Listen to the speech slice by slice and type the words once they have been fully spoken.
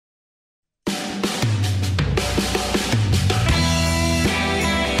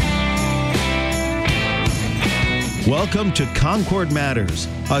Welcome to Concord Matters,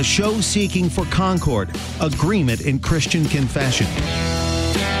 a show seeking for concord, agreement in Christian confession.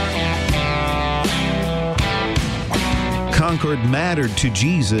 Concord mattered to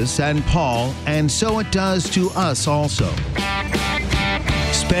Jesus and Paul, and so it does to us also.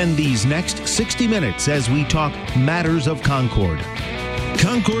 Spend these next 60 minutes as we talk matters of Concord.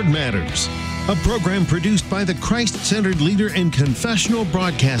 Concord Matters, a program produced by the Christ-centered leader in confessional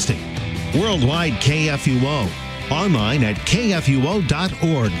broadcasting. Worldwide KFUO. Online at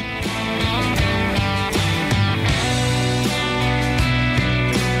kfuo.org.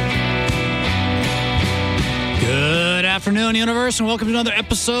 Good afternoon, universe, and welcome to another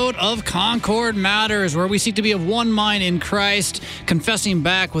episode of Concord Matters, where we seek to be of one mind in Christ, confessing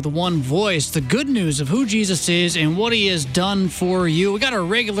back with one voice the good news of who Jesus is and what he has done for you. We got our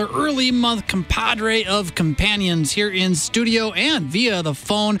regular early month compadre of companions here in studio and via the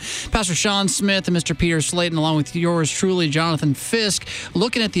phone. Pastor Sean Smith and Mr. Peter Slayton, along with yours truly, Jonathan Fisk,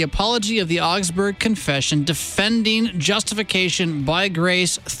 looking at the apology of the Augsburg Confession, defending justification by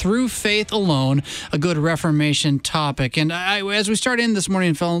grace through faith alone, a good Reformation topic. And as we start in this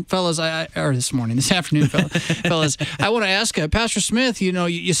morning, fellas, this afternoon, fellas, I want to ask Pastor Smith,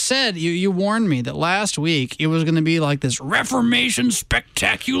 you said, you warned me that last week it was going to be like this Reformation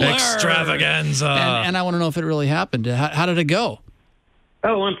spectacular extravaganza. And I want to know if it really happened. How did it go?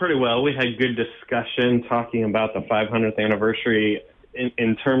 Oh, it went pretty well. We had good discussion talking about the 500th anniversary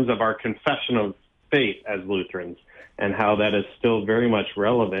in terms of our confession of faith as Lutherans and how that is still very much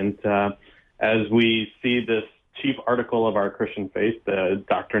relevant. As we see this chief article of our Christian faith, the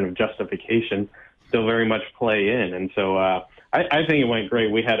doctrine of justification, still very much play in. And so I think it went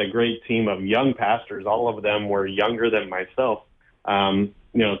great. We had a great team of young pastors. All of them were younger than myself,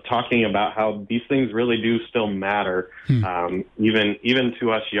 talking about how these things really do still matter, even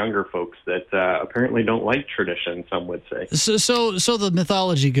to us younger folks that apparently don't like tradition, some would say. So the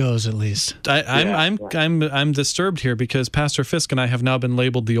mythology goes, at least. I'm disturbed here because Pastor Fisk and I have now been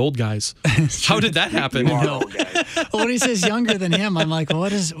labeled the old guys. How did that happen? When he says younger than him, I'm like,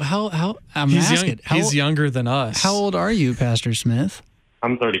 he's younger than us. How old are you, Pastor Smith?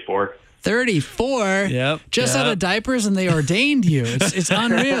 I'm 34. 34? Yep. Just out of diapers, and they ordained you. It's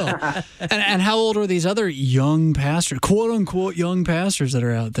unreal. And how old are these other young pastors, quote-unquote young pastors that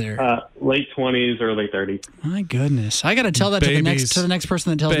are out there? Late 20s, early 30s. My goodness. I got to tell that to the next person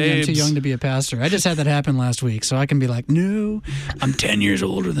that tells me I'm too young to be a pastor. I just had that happen last week, so I can be like, no, I'm 10 years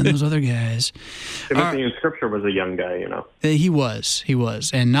older than those other guys. Timothy in Scripture was a young guy, He was.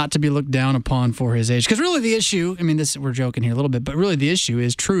 And not to be looked down upon for his age. Because really the issue, we're joking here a little bit, but really the issue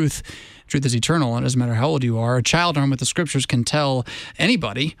is truth. Truth is eternal, and it doesn't matter how old you are. A child armed with the Scriptures can tell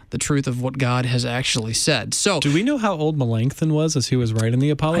anybody the truth of what God has actually said. So, do we know how old Melanchthon was as he was writing the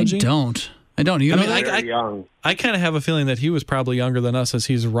apology? I don't. You young. I kind of have a feeling that he was probably younger than us as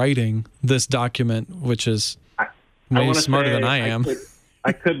he's writing this document, which is way smarter than I am.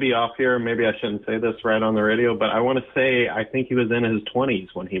 I could be off here. Maybe I shouldn't say this right on the radio, but I want to say I think he was in his 20s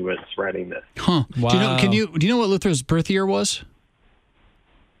when he was writing this. Huh. Wow. Do you know what Luther's birth year was?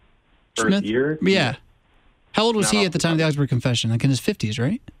 First year? Yeah. How old was he at the time of the Augsburg Confession? Like in his 50s,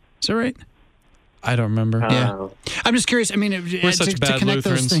 right? Is that right? I don't remember. Yeah. I'm just curious. We're such bad to connect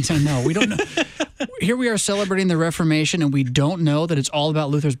Lutherans. those things. I know. We don't know. Here we are celebrating the Reformation, and we don't know that it's all about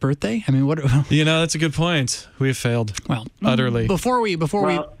Luther's birthday? What? That's a good point. We have failed. Well, utterly. It's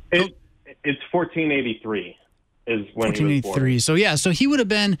 1483. Is when 1483. So he would have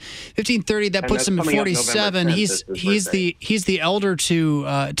been 1530. That puts him at 47. He's the elder to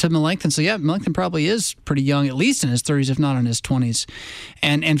Melanchthon. So Melanchthon probably is pretty young, at least in his 30s, if not in his 20s,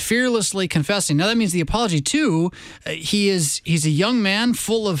 and fearlessly confessing. Now that means the apology too. He's a young man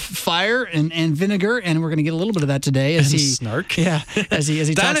full of fire and vinegar, and we're going to get a little bit of that today as he snark. Yeah, as he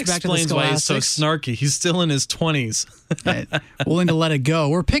that talks back to the explains why he's so scholastics. snarky. He's still in his 20s. Willing to let it go.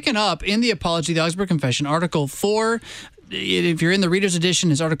 We're picking up in the Apology of the Augsburg Confession, Article 4. If you're in the Reader's Edition,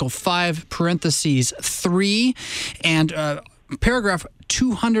 is Article 5, parentheses 3, and paragraph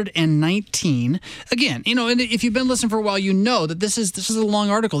 219. Again, and if you've been listening for a while, you know that this is a long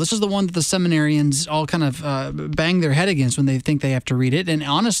article. This is the one that the seminarians all kind of bang their head against when they think they have to read it. And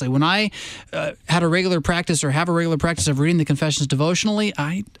honestly, when I had a regular practice or have a regular practice of reading the Confessions devotionally,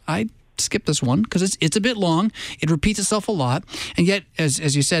 I skip this one because it's a bit long. It repeats itself a lot, and yet,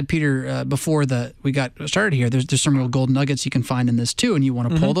 as you said, Peter, before we got started here, there's some real gold nuggets you can find in this too, and you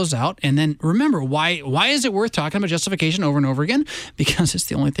want to pull those out. And then remember, why is it worth talking about justification over and over again? Because it's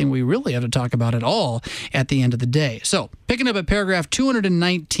the only thing we really have to talk about at all at the end of the day. So, picking up at paragraph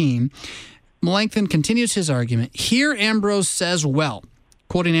 219, Melanchthon continues his argument. Here Ambrose says, well,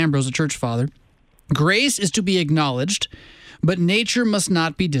 quoting Ambrose, a church father, Grace is to be acknowledged, but nature must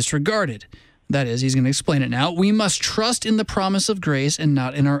not be disregarded. That is, he's going to explain it now. We must trust in the promise of grace and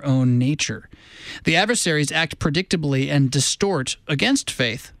not in our own nature. The adversaries act predictably and distort against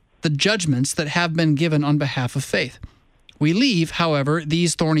faith the judgments that have been given on behalf of faith. We leave, however,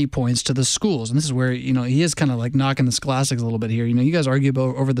 these thorny points to the schools. And this is where, he is kind of like knocking the scholastics a little bit here. You guys argue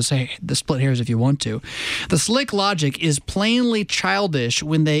over the split hairs if you want to. The slick logic is plainly childish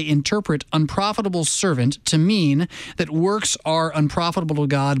when they interpret unprofitable servant to mean that works are unprofitable to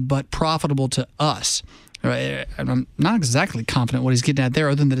God but profitable to us. Right? I'm not exactly confident what he's getting at there,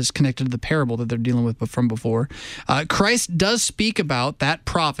 other than that it's connected to the parable that they're dealing with from before. Christ does speak about that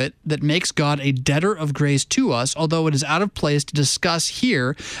profit that makes God a debtor of grace to us, although it is out of place to discuss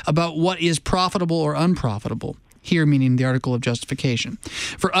here about what is profitable or unprofitable. Here meaning the article of justification.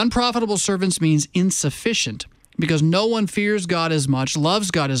 For unprofitable servants means insufficient, because no one fears God as much,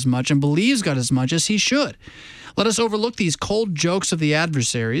 loves God as much, and believes God as much as he should. Let us overlook these cold jokes of the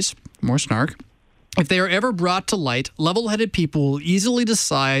adversaries, more snark. If they are ever brought to light, level-headed people will easily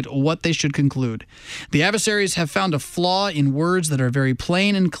decide what they should conclude. The adversaries have found a flaw in words that are very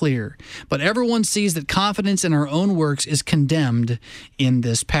plain and clear, but everyone sees that confidence in our own works is condemned in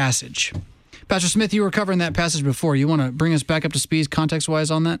this passage. Pastor Smith, you were covering that passage before. You want to bring us back up to speed context-wise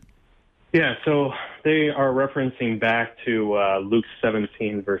on that? Yeah, so they are referencing back to Luke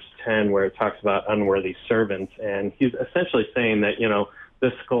 17, verse 10, where it talks about unworthy servants, and he's essentially saying that,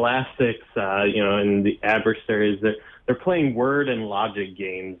 the scholastics, and the adversaries, they're playing word and logic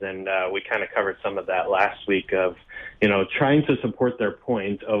games, and we kind of covered some of that last week of, trying to support their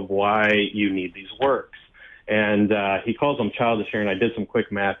point of why you need these works. And he calls them childish here, and I did some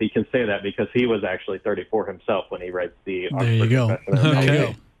quick math. He can say that because he was actually 34 himself when he writes the Oxford There you go.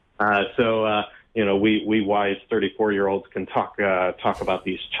 Okay. We wise 34-year-olds can talk about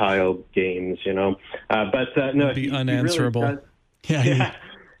these child games, but no, it'd be unanswerable. Really yeah.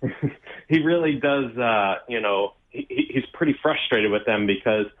 He really does, he's pretty frustrated with them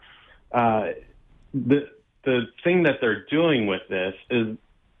because the thing that they're doing with this is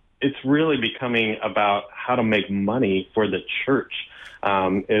it's really becoming about how to make money for the church,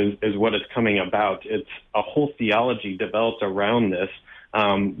 is what it's coming about. It's a whole theology developed around this,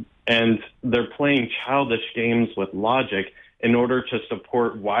 and they're playing childish games with logic in order to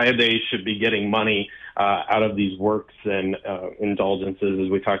support why they should be getting money out of these works and indulgences. As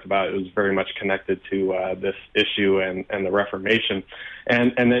we talked about, it was very much connected to this issue and the Reformation,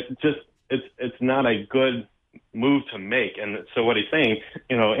 and it's not a good move to make. And so what he's saying,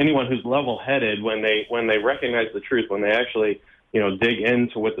 anyone who's level-headed, when they recognize the truth, when they actually dig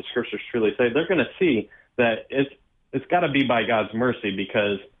into what the scriptures truly say, they're going to see that it's got to be by God's mercy,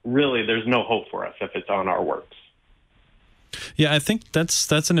 because really there's no hope for us if it's on our works. Yeah, I think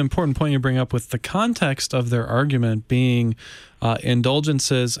that's an important point you bring up, with the context of their argument being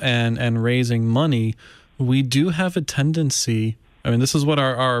indulgences and raising money. We do have a tendency, this is what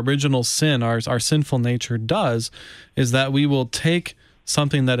our original sin, our sinful nature does, is that we will take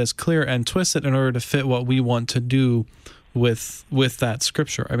something that is clear and twist it in order to fit what we want to do with that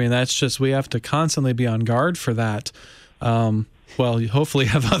scripture. That's just, we have to constantly be on guard for that. Well, hopefully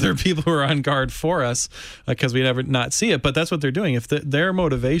have other people who are on guard for us, because we never not see it. But that's what they're doing. If their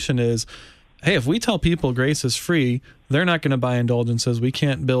motivation is, hey, if we tell people grace is free, they're not going to buy indulgences. We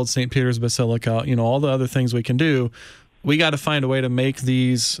can't build St. Peter's Basilica, all the other things we can do. We got to find a way to make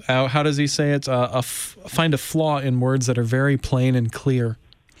these, how does he say it? Find a flaw in words that are very plain and clear.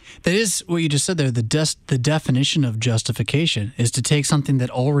 That is what you just said there. The definition of justification is to take something that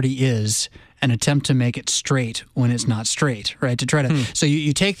already is and attempt to make it straight when it's not straight, right? To try to so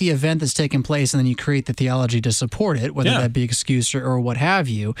you take the event that's taken place and then you create the theology to support it, whether that be excuse or what have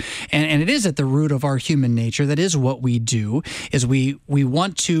you. And it is at the root of our human nature. That is what we do, is we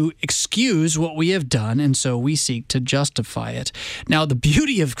want to excuse what we have done, and so we seek to justify it. Now, the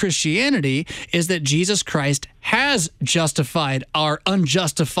beauty of Christianity is that Jesus Christ has justified our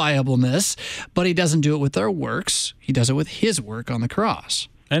unjustifiableness, but he doesn't do it with our works. He does it with his work on the cross.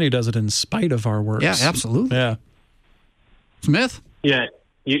 And he does it in spite of our works. Yeah, absolutely. Yeah. Smith? Yeah,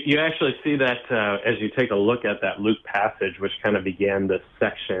 you actually see that as you take a look at that Luke passage, which kind of began this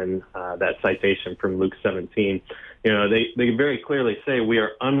section, that citation from Luke 17. They very clearly say, we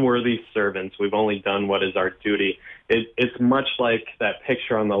are unworthy servants. We've only done what is our duty. It's much like that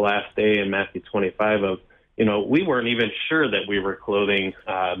picture on the last day in Matthew 25 of, we weren't even sure that we were clothing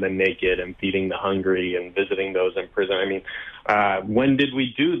the naked and feeding the hungry and visiting those in prison. When did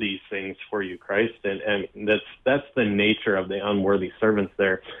we do these things for you, Christ? And that's the nature of the unworthy servants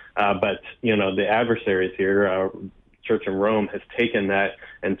there. But the adversaries here, Church in Rome has taken that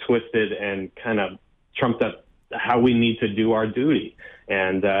and twisted and kind of trumped up how we need to do our duty.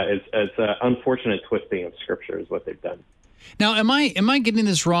 And it's an unfortunate twisting of Scripture is what they've done. Now, am I getting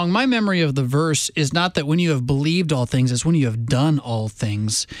this wrong? My memory of the verse is not that when you have believed all things, it's when you have done all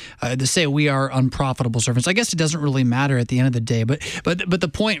things. To say we are unprofitable servants, I guess it doesn't really matter at the end of the day. But the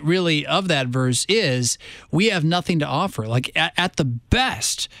point really of that verse is we have nothing to offer. Like at the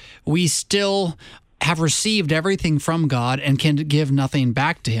best, we still have received everything from God and can give nothing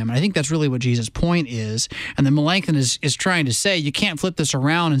back to him. And I think that's really what Jesus' point is. And then Melanchthon is trying to say, you can't flip this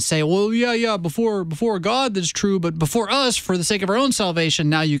around and say, well, yeah, before God that's true, but before us, for the sake of our own salvation,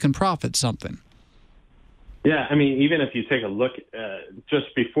 now you can profit something. Yeah, I mean, even if you take a look just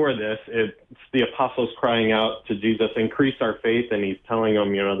before this, it's the apostles crying out to Jesus, increase our faith, and he's telling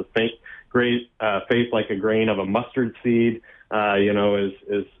them, the faith like a grain of a mustard seed,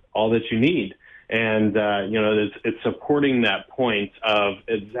 is all that you need. And, it's supporting that point of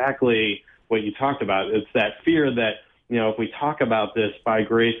exactly what you talked about. It's that fear that, if we talk about this by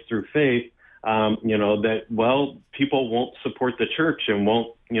grace through faith, that people won't support the church and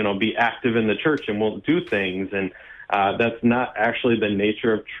won't, be active in the church and won't do things. And that's not actually the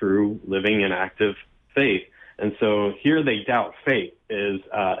nature of true living and active faith. And so here they doubt faith is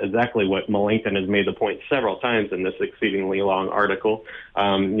exactly what Melanchthon has made the point several times in this exceedingly long article.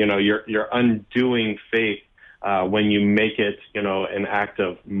 You're undoing faith when you make it, an act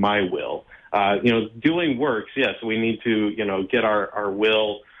of my will. Doing works, yes, we need to, get our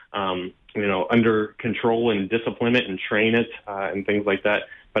will, under control and discipline it and train it and things like that.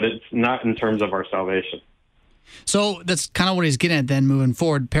 But it's not in terms of our salvation. So that's kind of what he's getting at then moving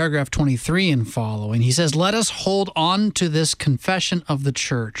forward. Paragraph 23 and following. He says, let us hold on to this confession of the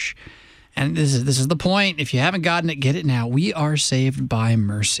church. And this is the point. If you haven't gotten it, get it now. We are saved by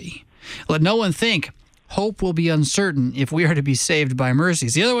mercy. Let no one think hope will be uncertain if we are to be saved by mercy.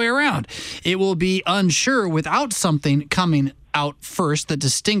 It's the other way around. It will be unsure without something coming out first that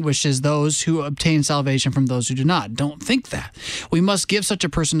distinguishes those who obtain salvation from those who do not. Don't think that. We must give such a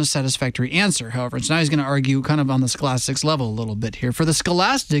person a satisfactory answer, however. And so now he's going to argue kind of on the scholastics level a little bit here. For the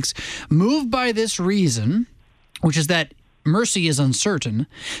scholastics, moved by this reason, which is that mercy is uncertain,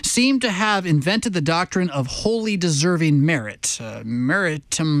 seem to have invented the doctrine of wholly deserving merit,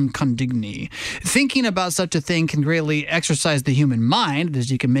 meritum condigni. Thinking about such a thing can greatly exercise the human mind, as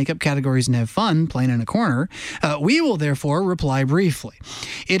you can make up categories and have fun playing in a corner. We will therefore reply briefly.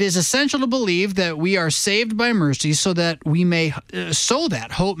 It is essential to believe that we are saved by mercy so that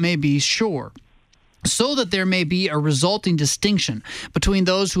hope may be sure, so that there may be a resulting distinction between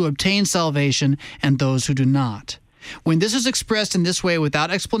those who obtain salvation and those who do not. When this is expressed in this way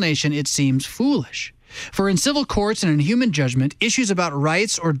without explanation, it seems foolish. For in civil courts and in human judgment, issues about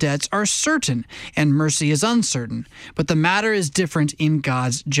rights or debts are certain, and mercy is uncertain. But the matter is different in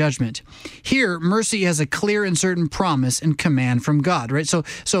God's judgment. Here, mercy has a clear and certain promise and command from God, right? So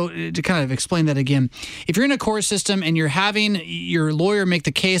to kind of explain that again, if you're in a court system and you're having your lawyer make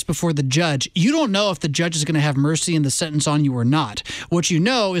the case before the judge, you don't know if the judge is going to have mercy in the sentence on you or not. What you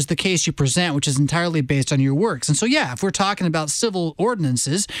know is the case you present, which is entirely based on your works. And so, yeah, if we're talking about civil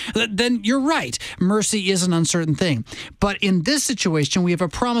ordinances, then you're right. Mercy is an uncertain thing. But in this situation, we have a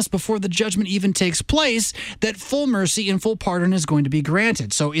promise before the judgment even takes place that full mercy and full pardon is going to be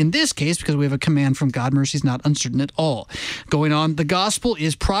granted. So in this case, because we have a command from God, mercy is not uncertain at all. Going on, the gospel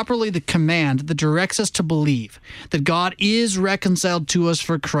is properly the command that directs us to believe that God is reconciled to us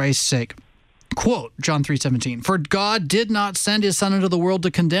for Christ's sake. Quote, John 3:17, "For God did not send his Son into the world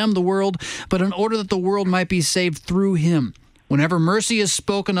to condemn the world, but in order that the world might be saved through him. Whenever mercy is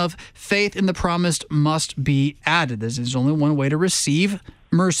spoken of, faith in the promised must be added." There's only one way to receive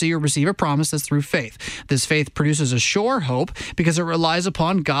mercy or receive a promise, that's through faith. This faith produces a sure hope because it relies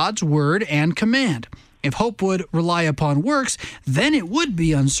upon God's word and command. If hope would rely upon works, then it would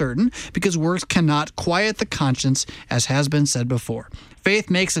be uncertain because works cannot quiet the conscience, as has been said before.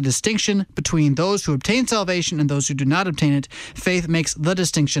 Faith makes a distinction between those who obtain salvation and those who do not obtain it. Faith makes the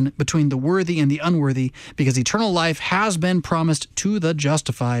distinction between the worthy and the unworthy because eternal life has been promised to the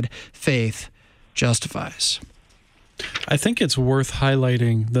justified. Faith justifies. I think it's worth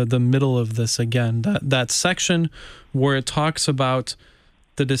highlighting the middle of this again, that section where it talks about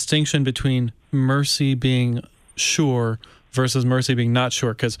the distinction between mercy being sure versus mercy being not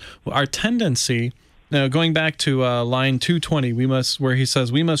sure, because our tendency, now going back to line 220, where he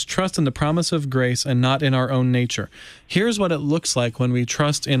says, we must trust in the promise of grace and not in our own nature. Here's what it looks like when we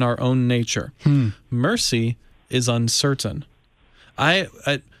trust in our own nature. Mercy is uncertain.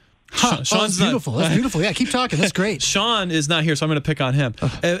 Sean's that's beautiful. That's beautiful. Yeah, keep talking. That's great. Sean is not here, so I'm going to pick on him.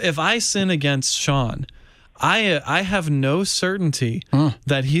 If I sin against Sean, I have no certainty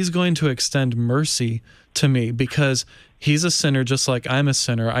that he's going to extend mercy to me because he's a sinner just like I'm a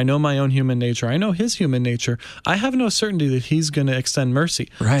sinner. I know my own human nature. I know his human nature. I have no certainty that he's going to extend mercy.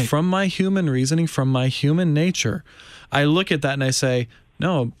 Right. From my human reasoning, from my human nature, I look at that and I say,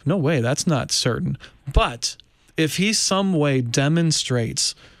 no way, that's not certain. But if he some way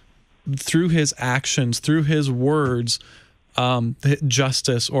demonstrates through his actions, through his words,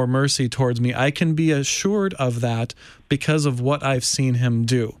 justice or mercy towards me, I can be assured of that because of what I've seen him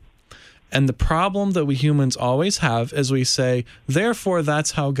do. And the problem that we humans always have is we say, therefore,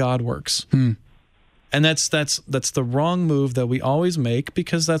 that's how God works. And that's the wrong move that we always make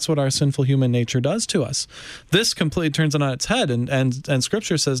because that's what our sinful human nature does to us. This completely turns it on its head, and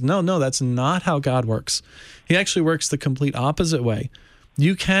Scripture says, no, that's not how God works. He actually works the complete opposite way.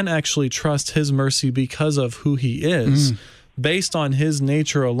 You can actually trust his mercy because of who he is. Based on his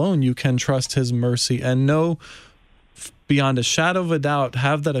nature alone, you can trust his mercy and know beyond a shadow of a doubt,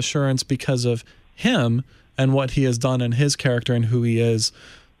 have that assurance because of him and what he has done and his character and who he is,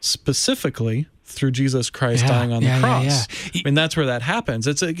 specifically through Jesus Christ dying on the cross. I mean, that's where that happens.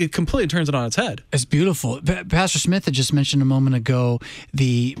 It completely turns it on its head. It's beautiful. Pastor Smith had just mentioned a moment ago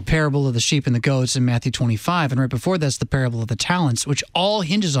the parable of the sheep and the goats in Matthew 25, and right before that's the parable of the talents, which all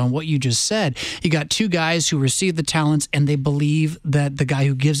hinges on what you just said. You got two guys who receive the talents, and they believe that the guy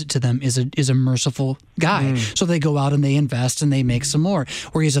who gives it to them is a merciful guy. So they go out and they invest and they make some more.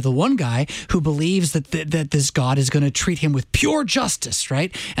 Whereas the one guy who believes that this God is going to treat him with pure justice,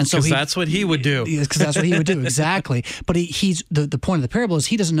 right? And so that's what he would do. Because that's what he would do, exactly. But he's the point of the parable is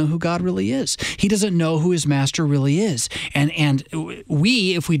he doesn't know who God really is. He doesn't know who his master really is. And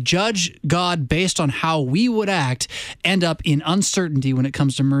we, if we judge God based on how we would act, end up in uncertainty when it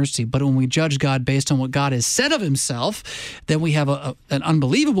comes to mercy. But when we judge God based on what God has said of himself, then we have an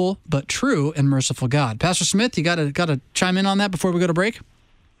unbelievable but true and merciful God. Pastor Smith, you got to chime in on that before we go to break?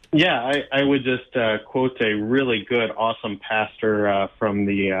 Yeah, I would just quote a really good, awesome pastor from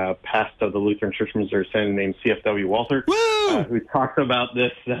the past of the Lutheran Church of Missouri Synod named C.F.W. Walther, who talks about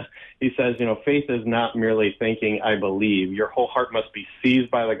this. He says, faith is not merely thinking, I believe. Your whole heart must be seized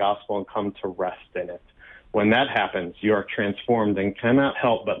by the gospel and come to rest in it. When that happens, you are transformed and cannot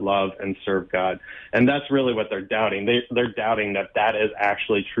help but love and serve God. And that's really what they're doubting. They're doubting that is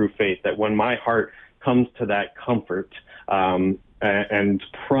actually true faith, that when my heart comes to that comfort, and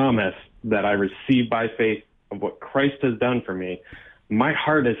promise that I receive by faith of what Christ has done for me, my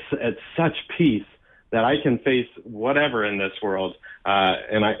heart is at such peace that I can face whatever in this world,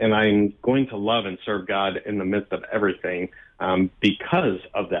 and I'm going to love and serve God in the midst of everything because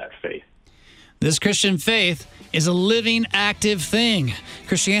of that faith. This Christian faith is a living, active thing.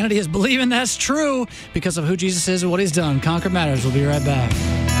 Christianity is believing that's true because of who Jesus is and what he's done. Concord Matters. We'll be right back.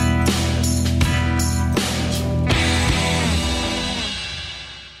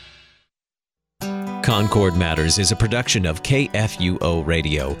 Concord Matters is a production of KFUO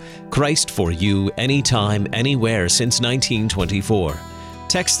Radio. Christ for you, anytime, anywhere since 1924.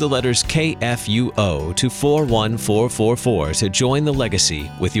 Text the letters KFUO to 41444 to join the legacy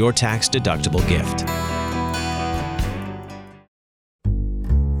with your tax-deductible gift.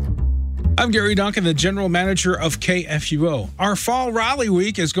 I'm Gary Duncan, the General Manager of KFUO. Our Fall Raleigh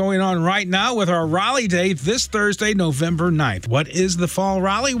Week is going on right now with our Raleigh Day this Thursday, November 9th. What is the Fall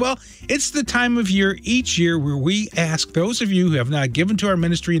Raleigh? Well, it's the time of year each year where we ask those of you who have not given to our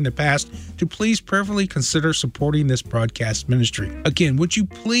ministry in the past to please prayerfully consider supporting this broadcast ministry. Again, would you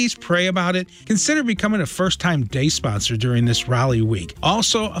please pray about it? Consider becoming a first-time day sponsor during this Raleigh Week.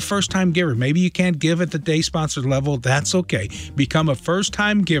 Also, a first-time giver. Maybe you can't give at the day sponsor level. That's okay. Become a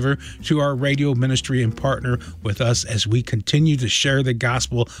first-time giver to our radio ministry and partner with us as we continue to share the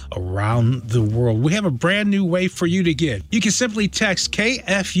gospel around the world. We have a brand new way for you to give. You can simply text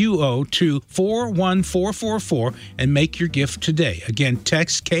KFUO to 41444 and make your gift today. Again,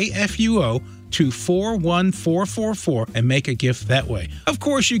 text KFUO to 41444 and make a gift that way. Of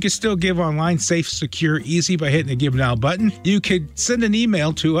course, you can still give online, safe, secure, easy by hitting the Give Now button. You could send an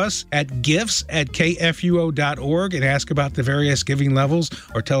email to us at gifts@kfuo.org and ask about the various giving levels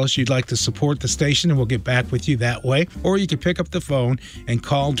or tell us you'd like to support the station and we'll get back with you that way. Or you can pick up the phone and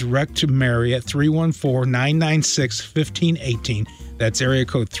call direct to Mary at 314-996-1518. That's area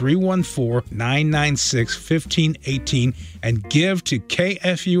code 314-996-1518 and give to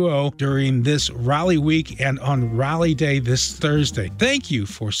KFUO during this Raleigh Week and on Raleigh Day this Thursday. Thank you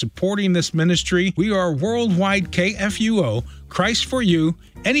for supporting this ministry. We are worldwide KFUO, Christ for you,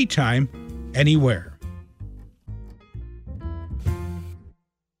 anytime, anywhere.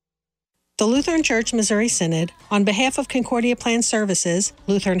 The Lutheran Church Missouri Synod, on behalf of Concordia Plan Services,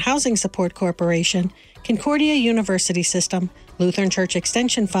 Lutheran Housing Support Corporation, Concordia University System, Lutheran Church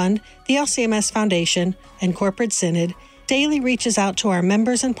Extension Fund, the LCMS Foundation, and Corporate Synod, daily reaches out to our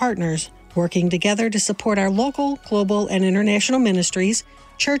members and partners, working together to support our local, global, and international ministries,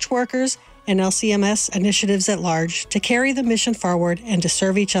 church workers, and LCMS initiatives at large to carry the mission forward and to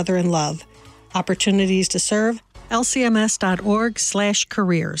serve each other in love. Opportunities to serve,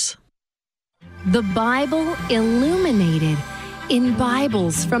 lcms.org/careers. The Bible Illuminated. In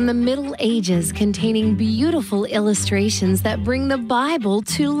Bibles from the Middle Ages containing beautiful illustrations that bring the Bible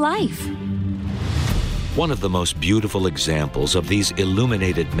to life. One of the most beautiful examples of these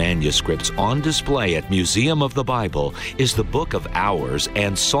illuminated manuscripts on display at Museum of the Bible is the Book of Hours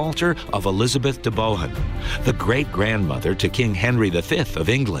and Psalter of Elizabeth de Bohun, the great-grandmother to King Henry V of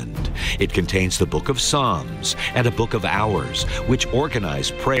England. It contains the Book of Psalms and a Book of Hours, which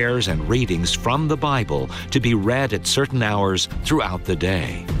organize prayers and readings from the Bible to be read at certain hours throughout the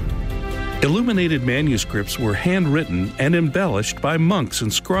day. Illuminated manuscripts were handwritten and embellished by monks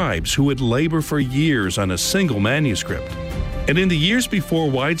and scribes who would labor for years on a single manuscript. And in the years before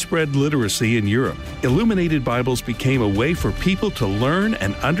widespread literacy in Europe, illuminated Bibles became a way for people to learn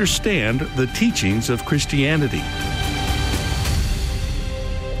and understand the teachings of Christianity.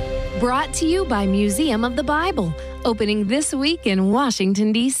 Brought to you by Museum of the Bible, opening this week in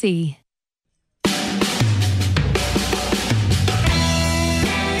Washington, D.C.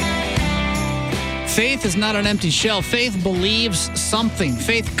 Faith is not an empty shell. Faith believes something.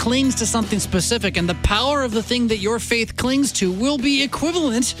 Faith clings to something specific, and the power of the thing that your faith clings to will be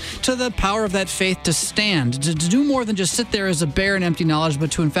equivalent to the power of that faith to stand, to do more than just sit there as a bare and empty knowledge,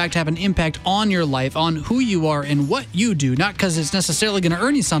 but to in fact have an impact on your life, on who you are and what you do, not because it's necessarily going to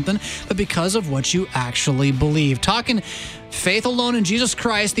earn you something, but because of what you actually believe. Talking faith alone in Jesus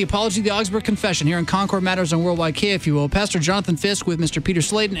Christ, the Apology of the Augsburg Confession here in Concord Matters on Worldwide KFUO. Pastor Jonathan Fisk with Mr. Peter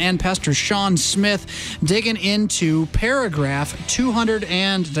Slayton and Pastor Sean Smith digging into paragraph 200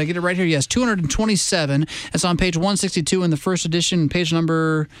 and, did I get it right here? Yes, 227. It's on page 162 in the first edition, page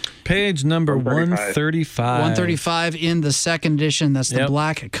number 135. 135 in the second edition. That's the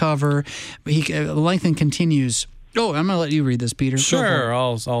black cover. Lengthen continues. Oh, I'm going to let you read this, Peter. Sure,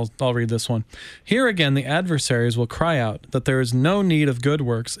 I'll read this one. Here again, the adversaries will cry out that there is no need of good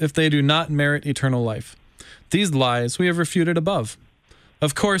works if they do not merit eternal life. These lies we have refuted above.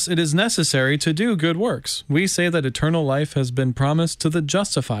 Of course, it is necessary to do good works. We say that eternal life has been promised to the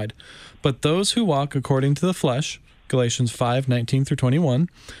justified, but those who walk according to the flesh, Galatians 5:19-21,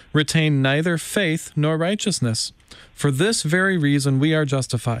 retain neither faith nor righteousness. For this very reason we are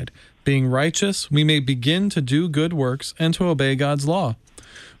justified. Being righteous, we may begin to do good works and to obey God's law.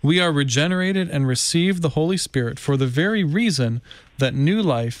 We are regenerated and receive the Holy Spirit for the very reason that new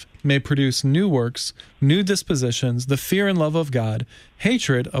life may produce new works, new dispositions, the fear and love of God,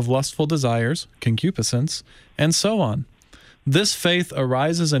 hatred of lustful desires, concupiscence, and so on. This faith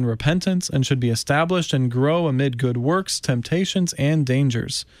arises in repentance and should be established and grow amid good works, temptations, and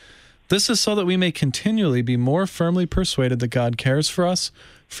dangers. This is so that we may continually be more firmly persuaded that God cares for us,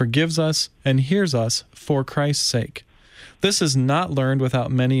 forgives us, and hears us for Christ's sake. This is not learned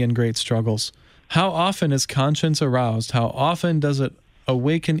without many and great struggles. How often is conscience aroused? How often does it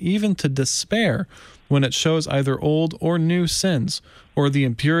awaken even to despair when it shows either old or new sins, or the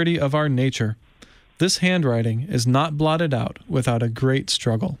impurity of our nature? This handwriting is not blotted out without a great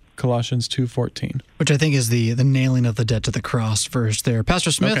struggle. Colossians 2:14. Which I think is the nailing of the debt to the cross verse there.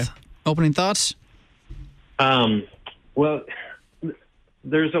 Pastor Smith, opening thoughts? Well,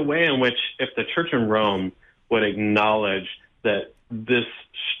 there's a way in which if the church in Rome would acknowledge that this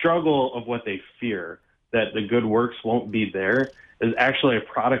struggle of what they fear, that the good works won't be there, is actually a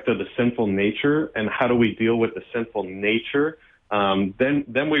product of the sinful nature, and how do we deal with the sinful nature,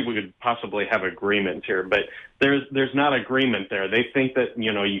 then we would possibly have agreement here. But there's not agreement there. They think that,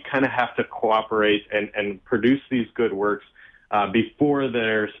 you kind of have to cooperate and produce these good works before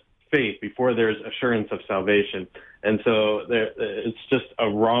there's faith, before there's assurance of salvation. And so it's just a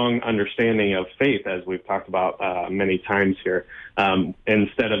wrong understanding of faith, as we've talked about many times here.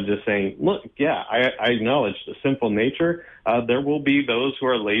 Instead of just saying, look, I acknowledge the sinful nature. There will be those who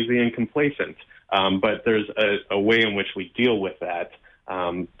are lazy and complacent. But there's a way in which we deal with that,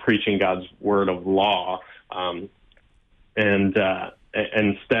 preaching God's word of law, and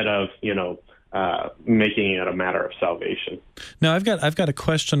instead of, making it a matter of salvation. Now, I've got a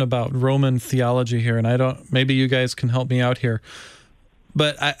question about Roman theology here, and maybe you guys can help me out here.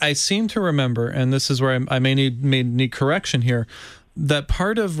 But I seem to remember, and this is where I may need correction here, that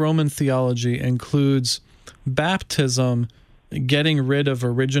part of Roman theology includes baptism getting rid of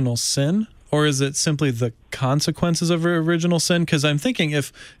original sin, or is it simply the consequences of original sin? Because I'm thinking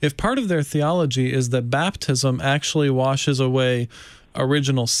if part of their theology is that baptism actually washes away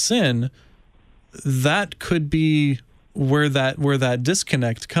original sin, that could be where that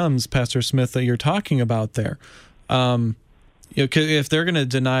disconnect comes, Pastor Smith, that you're talking about there. If they're going to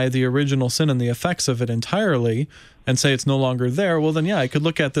deny the original sin and the effects of it entirely and say it's no longer there, well, then, yeah, I could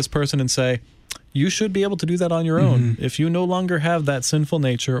look at this person and say, you should be able to do that on your own. If you no longer have that sinful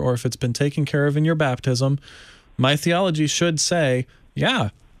nature, or if it's been taken care of in your baptism, my theology should say, yeah,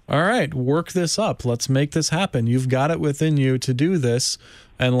 all right, work this up. Let's make this happen. You've got it within you to do this,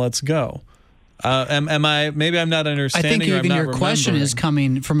 and let's go. Maybe I'm not understanding. I think even your question is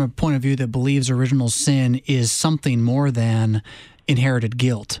coming from a point of view that believes original sin is something more than inherited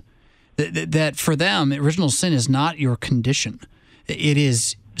guilt. That for them, original sin is not your condition. It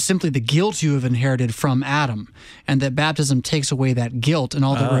is simply the guilt you have inherited from Adam, and that baptism takes away that guilt, and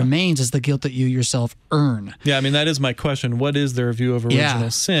all that remains is the guilt that you yourself earn. Yeah, I mean, that is my question. What is their view of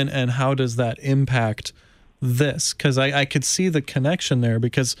original sin, and how does that impact this? Because I could see the connection there,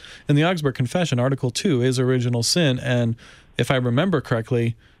 because in the Augsburg Confession, Article 2 is original sin, and if I remember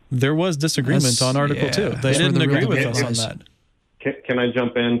correctly, there was disagreement on Article 2. They didn't agree with us on that. Can I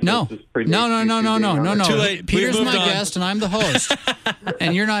jump in? No. Too late. Peter's my guest, and I'm the host,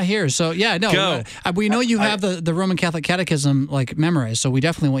 and you're not here. So, yeah, no. Go. We know you have the Roman Catholic Catechism memorized, so we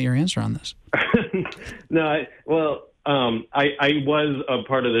definitely want your answer on this. I was a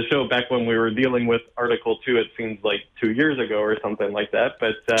part of the show back when we were dealing with Article 2. It seems like 2 years ago or something like that.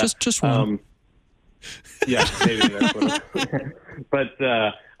 But just one. Yeah, maybe that's what. But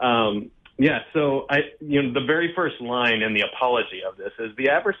yeah. So the very first line in the apology of this is, the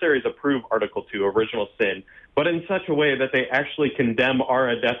adversaries approve Article 2, original sin, but in such a way that they actually condemn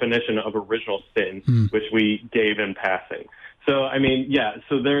our definition of original sin, which we gave in passing. So I mean, yeah.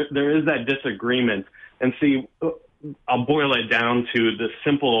 So there is that disagreement, and see. I'll boil it down to the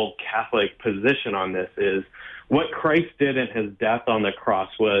simple Catholic position on this is what Christ did in his death on the cross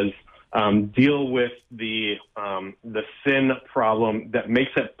was deal with the sin problem that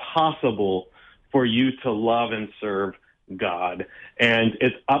makes it possible for you to love and serve God. And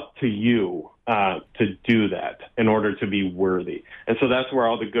it's up to you to do that in order to be worthy. And so that's where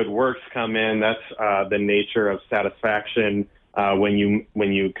all the good works come in. That's the nature of satisfaction. When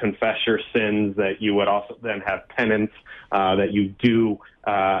you confess your sins, that you would also then have penance, that you do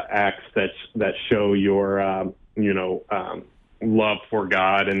acts that show your love for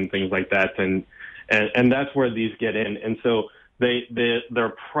God and things like that, and that's where these get in. And so their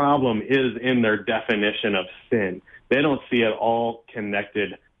problem is in their definition of sin. They don't see it all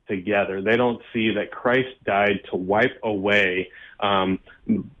connected together. They don't see that Christ died to wipe away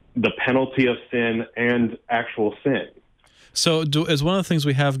the penalty of sin and actual sin. So is one of the things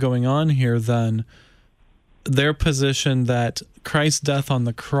we have going on here then their position that Christ's death on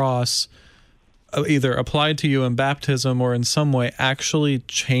the cross, either applied to you in baptism or in some way, actually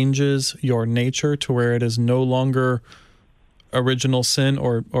changes your nature to where it is no longer original sin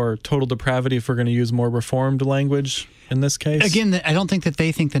or total depravity, if we're going to use more reformed language in this case? Again, I don't think that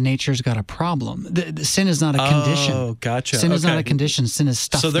they think the nature's got a problem. The sin is not a condition. Oh, gotcha. Sin is not a condition. Sin is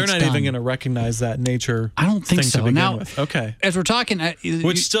stuff. So they're that's not even going to recognize that nature. I don't think thing so. To begin Now, with. Okay. As we're talking,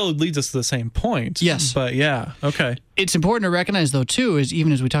 which still leads us to the same point. Yes. But yeah. Okay. It's important to recognize, though, too, is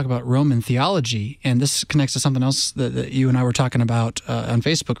even as we talk about Roman theology, and this connects to something else that you and I were talking about on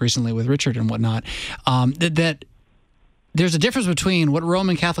Facebook recently with Richard and whatnot, that there's a difference between what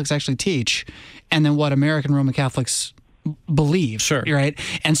Roman Catholics actually teach and then what American Roman Catholics believe. Sure. Right?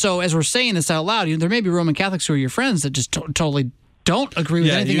 And so as we're saying this out loud, there may be Roman Catholics who are your friends that just totally don't agree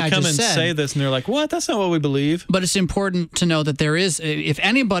with anything I just said. You come and say this and they're like, what? That's not what we believe. But it's important to know that there is, if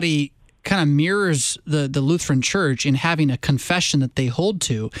anybody kind of mirrors the Lutheran Church in having a confession that they hold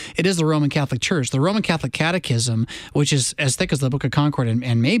to, it is the Roman Catholic Church. The Roman Catholic Catechism, which is as thick as the Book of Concord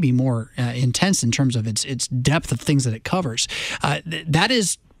and maybe more intense in terms of its depth of things that it covers, that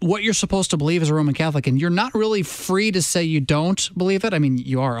is what you're supposed to believe as a Roman Catholic, and you're not really free to say you don't believe it. I mean,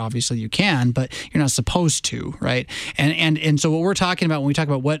 you are, obviously you can, but you're not supposed to, right? And so what we're talking about when we talk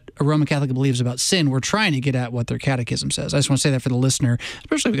about what a Roman Catholic believes about sin, we're trying to get at what their catechism says. I just want to say that for the listener,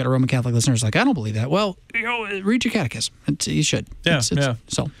 especially if we've got a Roman Catholic listener who's like, I don't believe that. Well, read your catechism. You should. Yeah.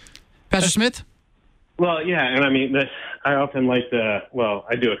 So, Pastor Smith? Well, yeah, and I mean, I often like to,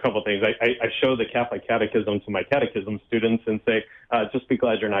 I do a couple things. I show the Catholic Catechism to my catechism students and say, just be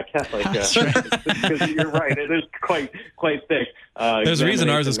glad you're not Catholic. Because you're right, it is quite thick. There's a reason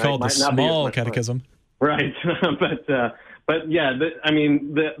ours is called the small catechism. Right, but But yeah,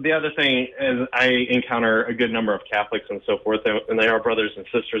 the other thing is I encounter a good number of Catholics and so forth, and they are brothers and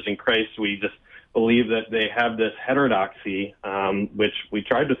sisters in Christ. We just believe that they have this heterodoxy, which we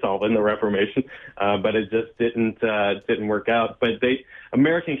tried to solve in the Reformation, but it just didn't work out. But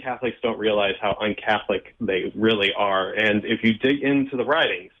American Catholics don't realize how un-Catholic they really are. And if you dig into the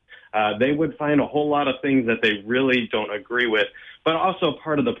writings, they would find a whole lot of things that they really don't agree with. But also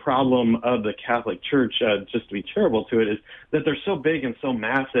part of the problem of the Catholic Church, just to be charitable to it, is that they're so big and so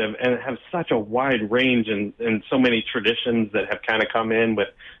massive and have such a wide range and so many traditions that have kind of come in with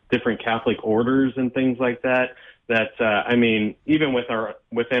different Catholic orders and things like that. That even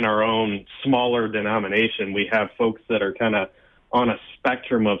within our own smaller denomination, we have folks that are kind of on a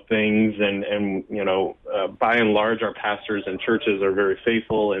spectrum of things, and by and large, our pastors and churches are very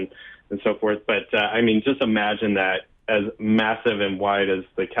faithful and so forth. But just imagine that as massive and wide as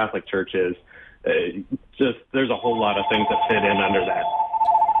the Catholic Church is, there's a whole lot of things that fit in under that.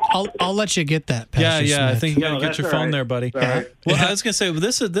 I'll let you get that, Pastor Smith. I think you got to get your phone there, buddy. Right. Well, I was going to say,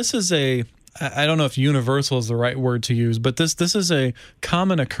 this is a, I don't know if universal is the right word to use, but this is a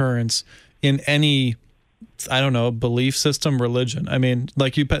common occurrence in any, I don't know, belief system, religion. I mean,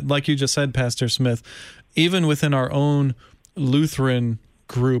 like you just said, Pastor Smith, even within our own Lutheran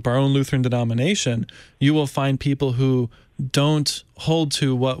group, our own Lutheran denomination, you will find people who don't hold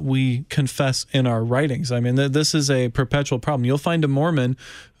to what we confess in our writings. I mean, this is a perpetual problem. You'll find a Mormon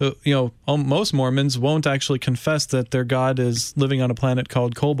who, most Mormons won't actually confess that their God is living on a planet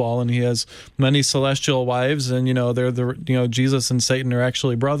called Kobol and he has many celestial wives, and they're Jesus and Satan are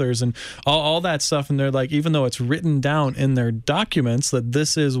actually brothers and all that stuff. And they're like, even though it's written down in their documents that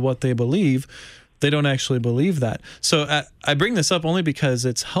this is what they believe, they don't actually believe that. So I bring this up only because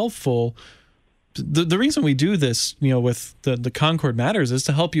it's helpful. The reason we do this, with the Concord Matters, is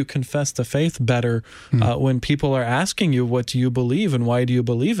to help you confess the faith better when people are asking you, what do you believe and why do you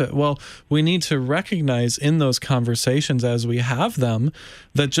believe it? Well, we need to recognize in those conversations as we have them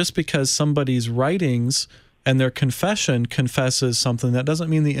that just because somebody's writings and their confession confesses something, that doesn't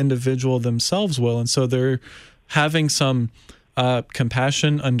mean the individual themselves will. And so they're having some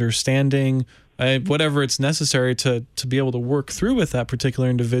compassion, understanding, whatever it's necessary to be able to work through with that particular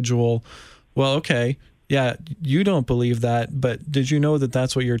individual. Well, okay, yeah, you don't believe that, but did you know that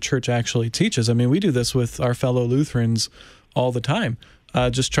that's what your church actually teaches? I mean, we do this with our fellow Lutherans all the time.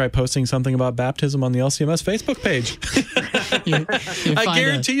 Just try posting something about baptism on the LCMS Facebook page. I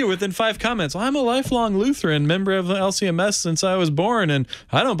guarantee you within 5 comments, I'm a lifelong Lutheran, member of the LCMS since I was born, and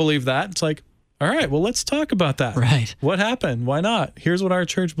I don't believe that. It's like, all right, well, let's talk about that. Right. What happened? Why not? Here's what our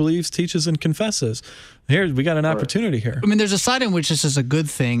church believes, teaches, and confesses. Here, we got an opportunity here. I mean, there's a side in which this is a good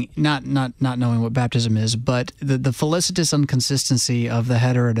thing, not knowing what baptism is, but the felicitous inconsistency of the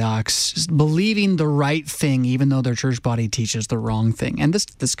heterodox just believing the right thing, even though their church body teaches the wrong thing. And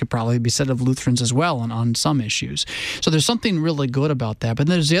this could probably be said of Lutherans as well on some issues. So there's something really good about that. But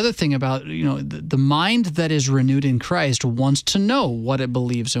there's the other thing about, the mind that is renewed in Christ wants to know what it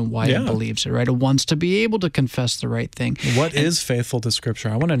believes and why it believes it, right? It wants to be able to confess the right thing. What is faithful to Scripture?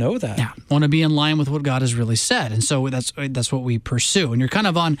 I want to know that. Yeah, want to be in line with what God has really said. And so that's what we pursue. And you're kind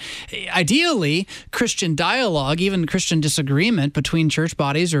of on, ideally, Christian dialogue, even Christian disagreement between church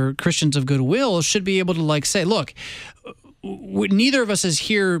bodies or Christians of goodwill should be able to say, look, neither of us is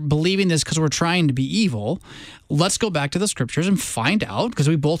here believing this because we're trying to be evil. Let's go back to the Scriptures and find out, because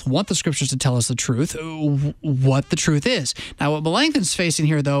we both want the Scriptures to tell us the truth, what the truth is. Now, what Melanchthon's facing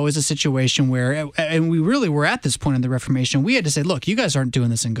here, though, is a situation where, and we really were at this point in the Reformation, we had to say, look, you guys aren't doing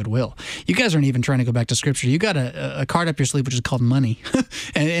this in goodwill. You guys aren't even trying to go back to Scripture. You got a card up your sleeve, which is called money,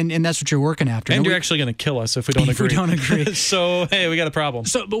 and that's what you're working after. And you're actually going to kill us if we don't agree. If we don't agree. So, hey, we got a problem.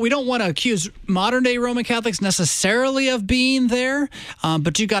 But we don't want to accuse modern-day Roman Catholics necessarily of being there,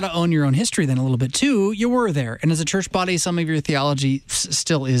 but you got to own your own history then a little bit, too. You were there. And as a church body, some of your theology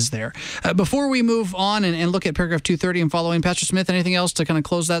still is there. Before we move on and look at paragraph 230 and following, Pastor Smith, anything else to kind of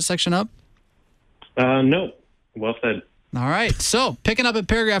close that section up? No. Well said. All right. So, picking up at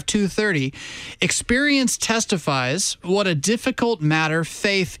paragraph 230, experience testifies what a difficult matter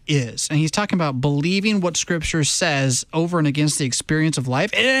faith is. And he's talking about believing what Scripture says over and against the experience of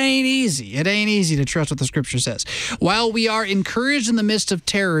life. It ain't easy. It ain't easy to trust what the Scripture says. While we are encouraged in the midst of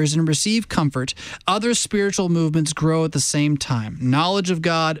terrors and receive comfort, other spiritual movements grow at the same time. Knowledge of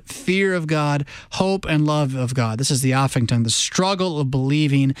God, fear of God, hope and love of God. This is the Offington, the struggle of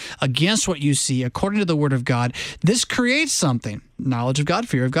believing against what you see according to the Word of God. This creates something: knowledge of God,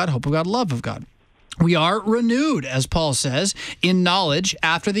 fear of God, hope of God, love of God. We are renewed, as Paul says, in knowledge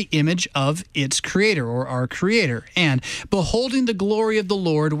after the image of its creator, or our creator. And beholding the glory of the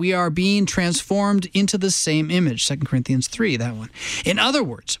Lord, we are being transformed into the same image. 2 Corinthians 3, that one. In other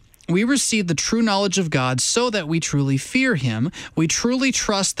words, we receive the true knowledge of God so that we truly fear him, we truly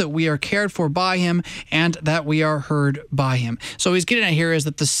trust that we are cared for by him, and that we are heard by him. So he's getting at here is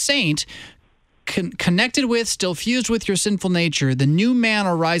that the saint, connected with, still fused with your sinful nature, the new man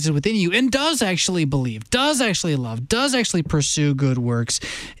arises within you and does actually believe, does actually love, does actually pursue good works.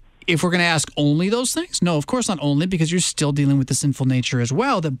 If we're going to ask only those things? No, of course not only, because you're still dealing with the sinful nature as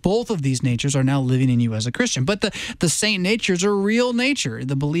well, that both of these natures are now living in you as a Christian. But the saint nature is a real nature.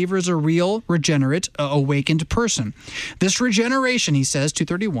 The believer is a real, regenerate, awakened person. This regeneration, he says,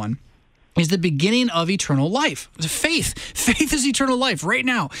 231, is the beginning of eternal life. Faith. Faith is eternal life right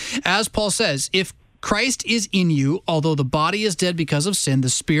now. As Paul says, if Christ is in you, although the body is dead because of sin, the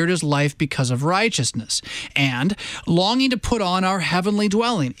spirit is life because of righteousness. And longing to put on our heavenly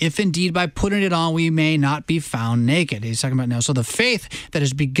dwelling, if indeed by putting it on we may not be found naked. He's talking about now. So the faith that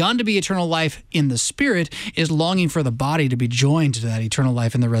has begun to be eternal life in the spirit is longing for the body to be joined to that eternal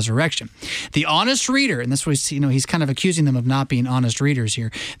life in the resurrection. The honest reader, and this was, he's kind of accusing them of not being honest readers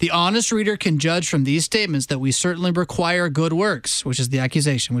here. The honest reader can judge from these statements that we certainly require good works, which is the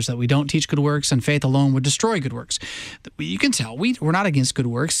accusation, which is that we don't teach good works and faith alone would destroy good works. You can tell we're not against good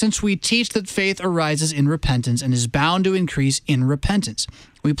works, since we teach that faith arises in repentance and is bound to increase in repentance.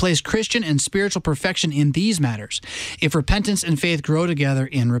 We place Christian and spiritual perfection in these matters, if repentance and faith grow together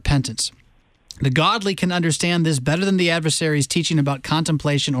in repentance. The godly can understand this better than the adversary's teaching about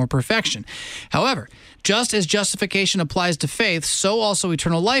contemplation or perfection. However, just as justification applies to faith, so also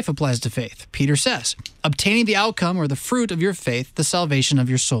eternal life applies to faith. Peter says, obtaining the outcome or the fruit of your faith, the salvation of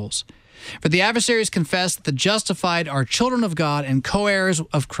your souls. For the adversaries confess that the justified are children of God and co-heirs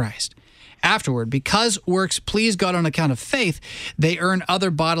of Christ. Afterward, because works please God on account of faith, they earn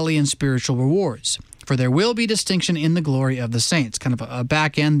other bodily and spiritual rewards. For there will be distinction in the glory of the saints. Kind of a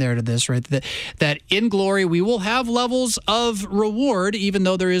back end there to this, right? That in glory we will have levels of reward, even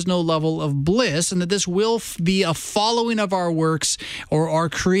though there is no level of bliss, and that this will be a following of our works or our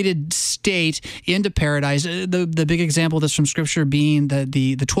created state into paradise. The big example of this from Scripture being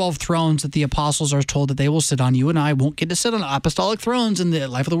the 12 thrones that the apostles are told that they will sit on. You and I won't get to sit on apostolic thrones in the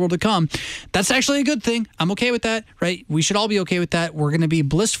life of the world to come. That's actually a good thing. I'm okay with that, right? We should all be okay with that. We're going to be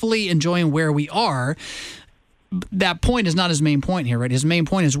blissfully enjoying where we are. That point is not his main point here, right? His main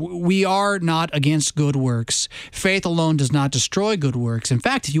point is we are not against good works. Faith alone does not destroy good works. In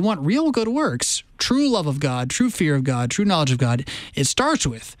fact, if you want real good works, true love of God, true fear of God, true knowledge of God, it starts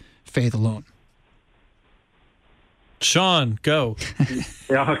with faith alone. Sean, go.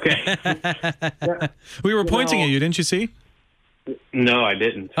 Yeah, okay. We were pointing at you, didn't you see? No, I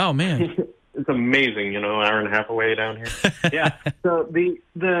didn't. Oh, man. It's amazing, an hour and a half away down here. Yeah. So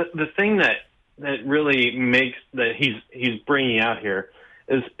the thing that really makes that he's bringing out here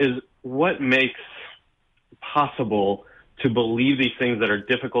is what makes possible to believe these things that are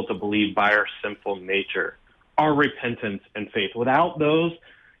difficult to believe by our sinful nature, our repentance and faith. Without those,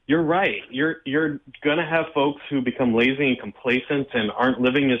 you're right. You're going to have folks who become lazy and complacent and aren't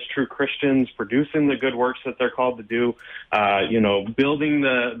living as true Christians, producing the good works that they're called to do, building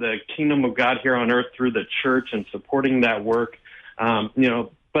the kingdom of God here on earth through the church and supporting that work.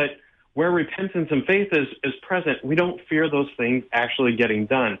 But where repentance and faith is present, we don't fear those things actually getting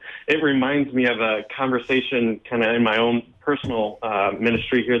done. It reminds me of a conversation kind of in my own personal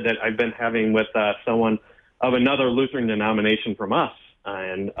ministry here that I've been having with someone of another Lutheran denomination from us.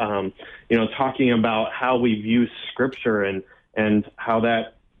 And, talking about how we view Scripture and how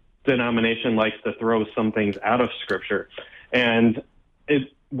that denomination likes to throw some things out of Scripture. And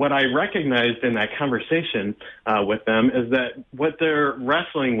what I recognized in that conversation with them is that what they're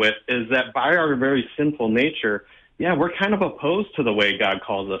wrestling with is that by our very sinful nature, we're kind of opposed to the way God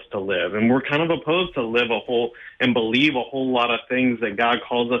calls us to live. And we're kind of opposed to live and believe a whole lot of things that God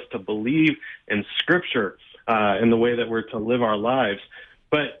calls us to believe in Scripture in the way that we're to live our lives.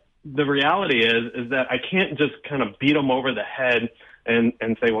 But the reality is that I can't just kind of beat them over the head and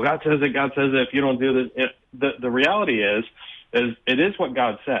say, well, God says it, if you don't do this. The reality is it is what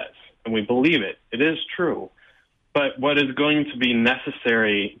God says, and we believe it. It is true. But what is going to be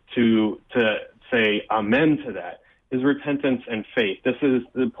necessary to say amen to that is repentance and faith.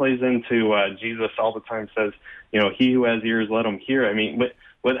 It plays into Jesus all the time says, he who has ears, let him hear. I mean,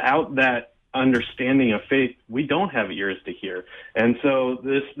 without that understanding of faith, we don't have ears to hear. And so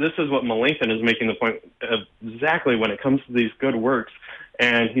this is what Melanchthon is making the point of exactly when it comes to these good works.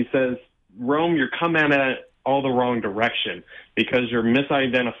 And he says, Rome, you're coming at it all the wrong direction because you're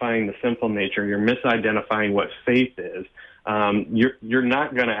misidentifying the sinful nature. You're misidentifying what faith is. You're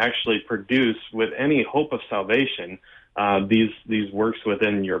not going to actually produce with any hope of salvation these works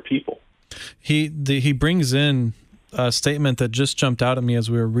within your people. He brings in a statement that just jumped out at me as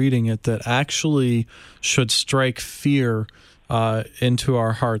we were reading it that actually should strike fear into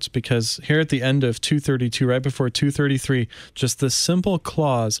our hearts, because here at the end of 232, right before 233, just this simple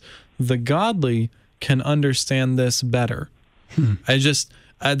clause, the godly can understand this better.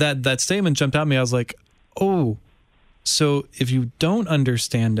 That statement jumped out at me. I was like, oh, so if you don't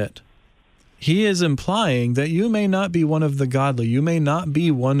understand it, he is implying that you may not be one of the godly. You may not be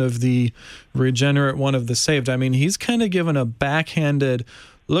one of the regenerate, one of the saved. I mean, he's kind of given a backhanded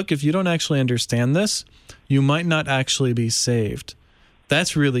look. If you don't actually understand this, you might not actually be saved.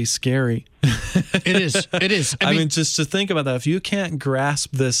 That's really scary. It is. It is. I mean, just to think about that, if you can't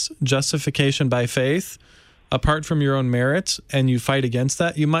grasp this justification by faith apart from your own merits and you fight against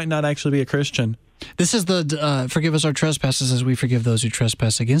that, you might not actually be a Christian. This is the forgive us our trespasses as we forgive those who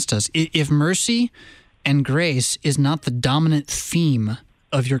trespass against us. If mercy and grace is not the dominant theme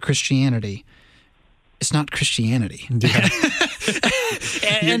of your Christianity, it's not Christianity. Yeah.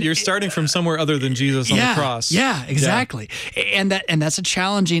 And you're starting from somewhere other than Jesus on the cross. Yeah, exactly. Yeah. And that's a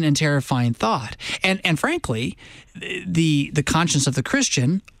challenging and terrifying thought. And frankly, the conscience of the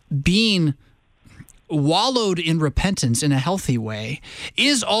Christian being wallowed in repentance in a healthy way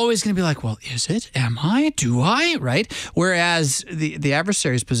is always going to be like, well, is it? Am I? Do I? Right? Whereas the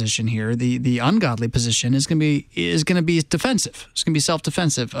adversary's position here, the ungodly position, is going to be defensive. It's going to be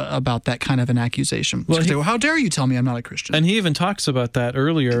self-defensive about that kind of an accusation. Well, how dare you tell me I'm not a Christian? And he even talks about that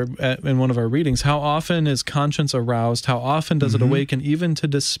earlier in one of our readings. How often is conscience aroused? How often does it awaken even to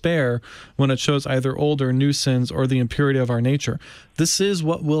despair when it shows either old or new sins or the impurity of our nature? This is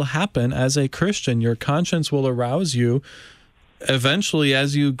what will happen as a Christian. Your conscience will arouse you eventually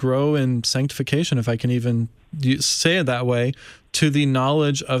as you grow in sanctification, if I can even say it that way, to the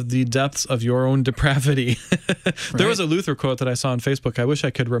knowledge of the depths of your own depravity. There was a Luther quote that I saw on Facebook. I wish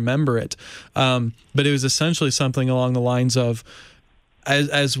I could remember it. But it was essentially something along the lines of,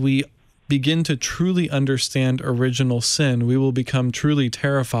 as we begin to truly understand original sin, we will become truly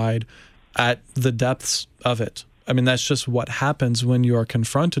terrified at the depths of it. I mean, that's just what happens when you are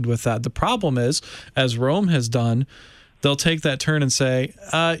confronted with that. The problem is, as Rome has done, they'll take that turn and say,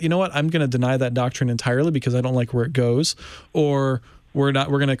 you know what, I'm going to deny that doctrine entirely because I don't like where it goes, or we're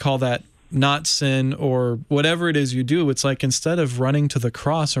going to call that not sin, or whatever it is you do. It's like, instead of running to the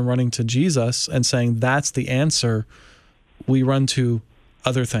cross and running to Jesus and saying that's the answer, we run to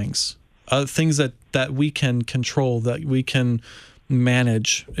other things, things that we can control, that we can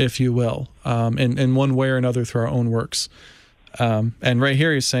manage, if you will, in one way or another through our own works. And right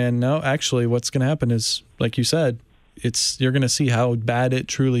here he's saying, no, actually what's going to happen is, like you said, you're going to see how bad it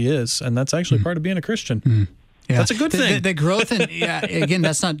truly is, and that's actually part of being a Christian. Yeah. That's a good thing. The growth and again,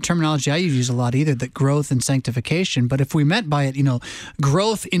 that's not terminology I use a lot either, that growth and sanctification. But if we meant by it,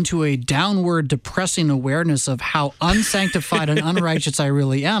 growth into a downward depressing awareness of how unsanctified and unrighteous I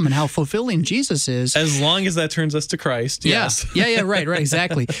really am and how fulfilling Jesus is. As long as that turns us to Christ, yes. Yeah, right,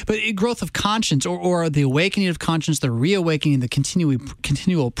 exactly. But growth of conscience or the awakening of conscience, the reawakening, the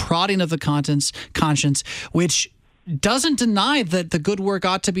continual prodding of the conscience, which doesn't deny that the good work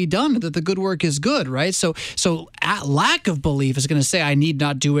ought to be done, that the good work is good, right? So lack of belief is going to say, I need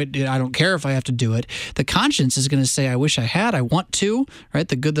not do it. I don't care if I have to do it. The conscience is going to say, I wish I had, I want to, right?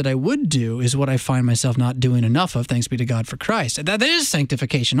 The good that I would do is what I find myself not doing enough of. Thanks be to God for Christ. That is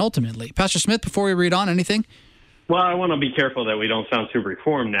sanctification, ultimately. Pastor Smith, before we read on, anything? Well, I want to be careful that we don't sound too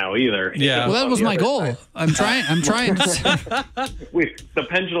reformed now either. Yeah. Well, that was my goal. I'm trying. The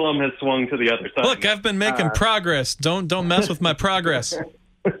pendulum has swung to the other side. Look, I've been making progress. Don't mess with my progress.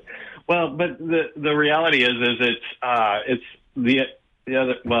 Well, but the reality is it's the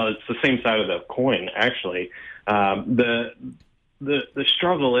other. Well, it's the same side of the coin, actually. The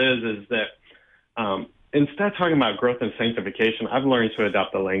struggle is that instead of talking about growth and sanctification, I've learned to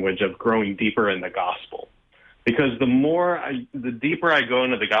adopt the language of growing deeper in the gospel. Because the deeper I go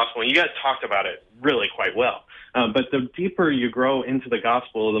into the gospel, and you guys talked about it really quite well, but the deeper you grow into the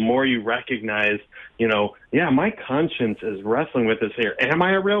gospel, the more you recognize, my conscience is wrestling with this here. Am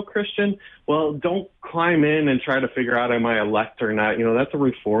I a real Christian? Well, don't climb in and try to figure out, am I elect or not? That's a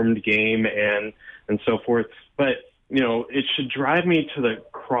reformed game and so forth. But, it should drive me to the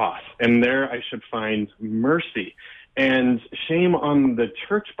cross, and there I should find mercy. And shame on the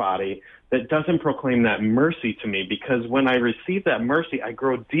church body that doesn't proclaim that mercy to me, because when I receive that mercy, I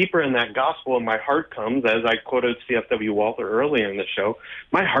grow deeper in that gospel, and my heart comes, as I quoted C.F.W. Walther earlier in the show,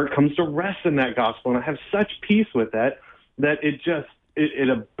 my heart comes to rest in that gospel, and I have such peace with that it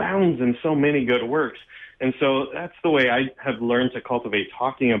abounds in so many good works. And so that's the way I have learned to cultivate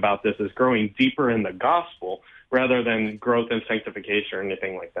talking about this, is growing deeper in the gospel rather than growth and sanctification or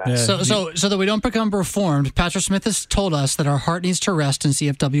anything like that. Yeah. So that we don't become reformed, Pastor Smith has told us that our heart needs to rest in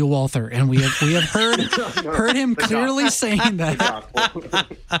C.F.W. Walther, and we have heard him clearly saying that.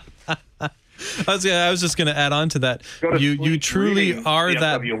 I was just going to add on to that. You truly are that.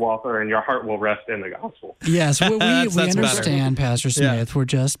 C.F.W. Walther, and your heart will rest in the gospel. Yes, we understand, better. Pastor Smith. Yeah. We're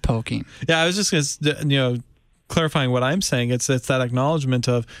just poking. Yeah, I was just going to, clarifying what I'm saying. It's that acknowledgement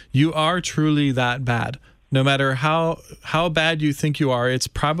of you are truly that bad. No matter how bad you think you are, it's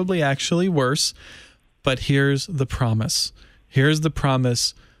probably actually worse. But here's the promise. Here's the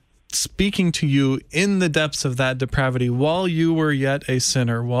promise speaking to you in the depths of that depravity while you were yet a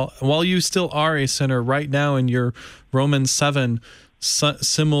sinner, while you still are a sinner right now in your Romans 7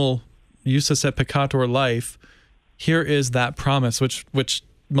 simul justus et peccator life. Here is that promise, which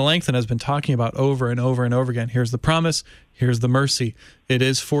Melanchthon has been talking about over and over and over again. Here's the promise. Here's the mercy. It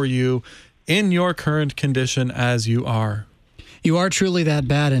is for you in your current condition as you are. You are truly that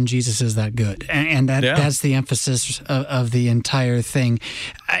bad, and Jesus is that good, and that's the emphasis of the entire thing.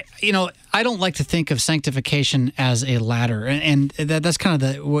 I don't like to think of sanctification as a ladder, and that's kind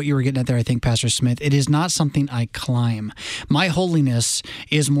of what you were getting at there, I think, Pastor Smith. It is not something I climb. My holiness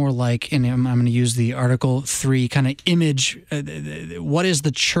is more like, and I'm going to use the Article 3 kind of image. What is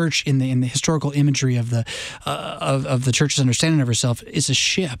the church in the historical imagery of the church's understanding of herself? Is a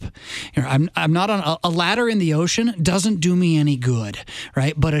ship. I'm not on a ladder in the ocean. Doesn't do me any good,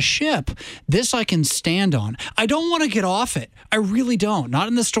 right? But a ship, this I can stand on. I don't want to get off it. I really don't. Not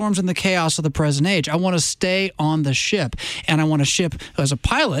in the storms and the chaos of the present age. I want to stay on the ship, and I want a ship as a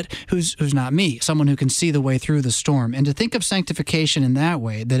pilot who's not me, someone who can see the way through the storm. And to think of sanctification in that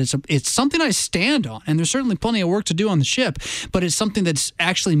way, that it's something I stand on, and there's certainly plenty of work to do on the ship, but it's something that's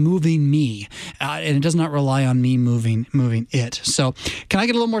actually moving me, and it does not rely on me moving it. So, can I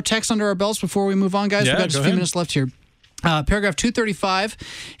get a little more text under our belts before we move on, guys? Yeah, we've got just a few minutes left here. Paragraph 235,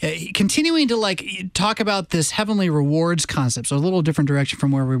 continuing to talk about this heavenly rewards concept, so a little different direction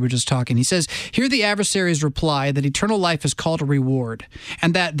from where we were just talking. He says, here the adversaries reply that eternal life is called a reward,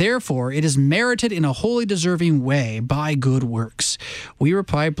 and that therefore it is merited in a wholly deserving way by good works. We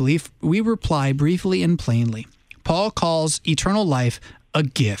reply briefly and plainly. Paul calls eternal life a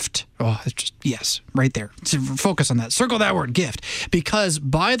gift. Oh, yes, right there. Focus on that. Circle that word, gift. Because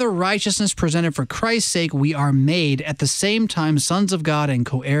by the righteousness presented for Christ's sake, we are made at the same time sons of God and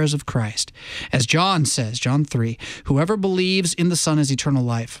co-heirs of Christ. As John says, John 3, whoever believes in the Son has eternal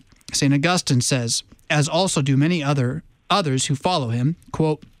life. St. Augustine says, as also do many others who follow him,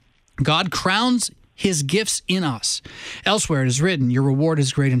 quote, God crowns his gifts in us. Elsewhere it is written, your reward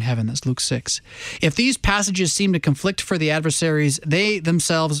is great in heaven. That's Luke 6. If these passages seem to conflict for the adversaries, they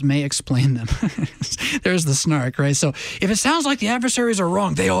themselves may explain them. There's the snark, right? So if it sounds like the adversaries are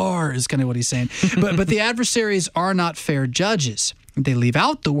wrong, they are, is kind of what he's saying. But the adversaries are not fair judges. They leave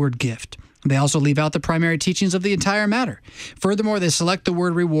out the word gift. They also leave out the primary teachings of the entire matter. Furthermore, they select the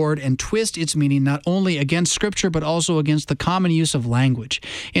word reward and twist its meaning not only against Scripture, but also against the common use of language.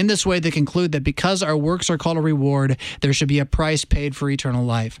 In this way, they conclude that because our works are called a reward, there should be a price paid for eternal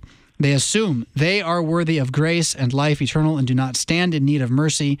life. They assume they are worthy of grace and life eternal and do not stand in need of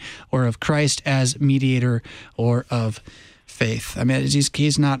mercy or of Christ as mediator or of faith. I mean,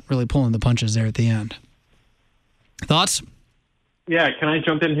 he's not really pulling the punches there at the end. Thoughts? Yeah, can I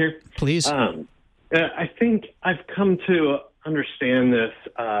jump in here? Please. I think I've come to understand this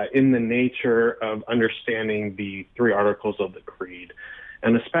in the nature of understanding the 3 articles of the Creed,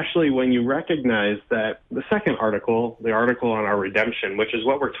 and especially when you recognize that the second article, the article on our redemption, which is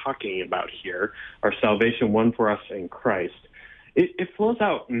what we're talking about here, our salvation won for us in Christ, it flows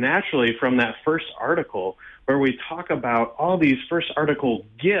out naturally from that first article where we talk about all these first article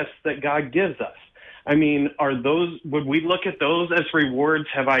gifts that God gives us. I mean, would we look at those as rewards?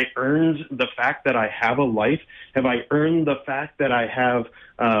 Have I earned the fact that I have a life? Have I earned the fact that I have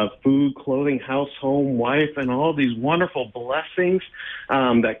food, clothing, house, home, wife, and all these wonderful blessings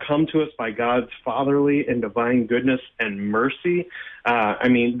that come to us by God's fatherly and divine goodness and mercy? I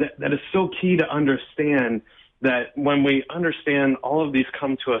mean, that is so key to understand, that when we understand all of these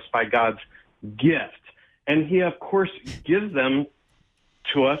come to us by God's gift, and he, of course, gives them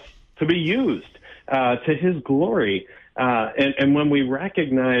to us to be used to his glory. And when we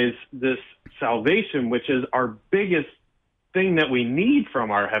recognize this salvation, which is our biggest thing that we need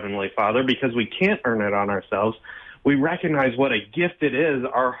from our Heavenly Father because we can't earn it on ourselves, we recognize what a gift it is.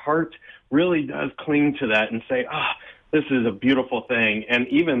 Our heart really does cling to that and say, this is a beautiful thing. And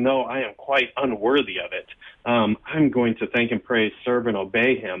even though I am quite unworthy of it, I'm going to thank and praise, serve, and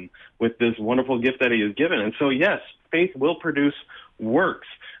obey him with this wonderful gift that he has given. And so, yes, faith will produce works.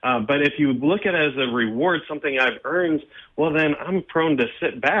 But if you look at it as a reward, something I've earned, well, then I'm prone to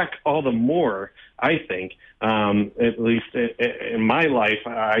sit back all the more, I think. At least in my life,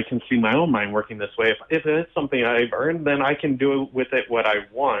 I can see my own mind working this way. If it's something I've earned, then I can do with it what I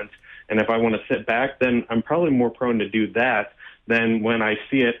want. And if I want to sit back, then I'm probably more prone to do that than when I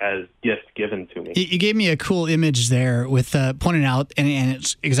see it as gift given to me. You gave me a cool image there with pointing out, and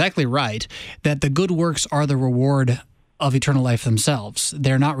it's exactly right, that the good works are the reward of eternal life themselves.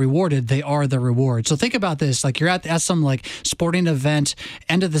 They're not rewarded, they are the reward. So think about this, like you're at some like sporting event,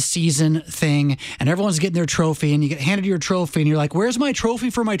 end of the season thing, and everyone's getting their trophy, and you get handed your trophy, and you're like, where's my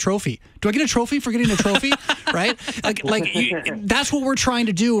trophy for my trophy? Do I get a trophy for getting a trophy? Right? That's what we're trying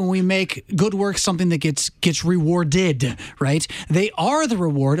to do when we make good work something that gets rewarded, right? They are the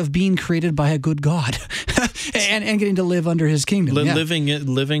reward of being created by a good God and getting to live under his kingdom.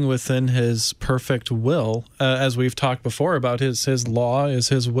 Living within his perfect will, as we've talked before about his law is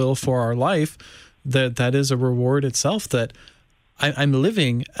his will for our life, that is a reward itself, that I'm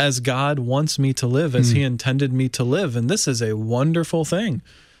living as God wants me to live, as he intended me to live. And this is a wonderful thing.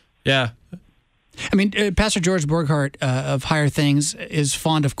 Yeah. I mean, Pastor George Borghardt of Higher Things is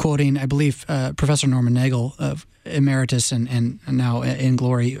fond of quoting, I believe, Professor Norman Nagel of Emeritus and now in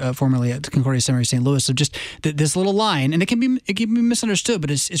glory, formerly at Concordia Seminary, St. Louis. So just this little line, and it can be misunderstood, but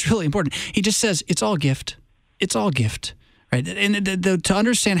it's really important. He just says, it's all gift. It's all gift, right? And to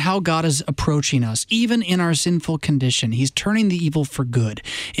understand how God is approaching us, even in our sinful condition, he's turning the evil for good.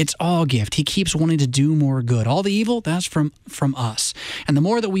 It's all gift. He keeps wanting to do more good. All the evil, that's from us. And the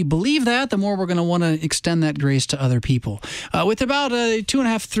more that we believe that, the more we're going to want to extend that grace to other people. With about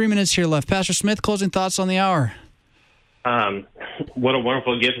 2.5, 3 minutes here left, Pastor Smith, closing thoughts on the hour. What a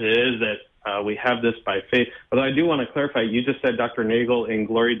wonderful gift it is that we have this by faith. But I do want to clarify, you just said Dr. Nagel in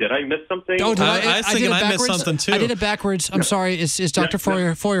glory. Did I miss something? Oh, I missed something too. I did it backwards. I'm sorry. It's Dr.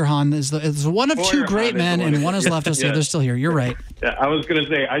 Feuerhahn is one of two great men, and one has left us. The other's still here. You're right. Yeah, I was going to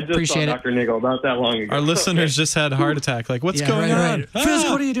say, I just saw Dr. Nagel not that long ago. Our listeners just had a heart attack. Like, what's going on? Fizz,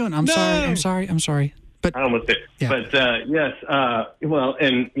 what are you doing? I'm sorry. But I almost did. Yeah. But yes, well,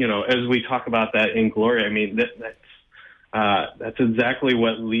 and as we talk about that in glory, I mean, that's exactly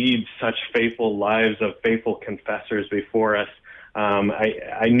what leads such faithful lives of faithful confessors before us.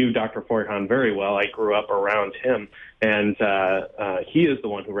 I knew Dr. Feuerhahn very well. I grew up around him, and he is the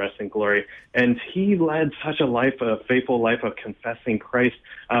one who rests in glory. And he led such a faithful life of confessing Christ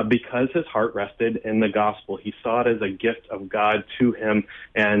because his heart rested in the gospel. He saw it as a gift of God to him,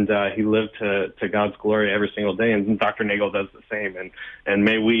 and he lived to God's glory every single day. And Dr. Nagel does the same, and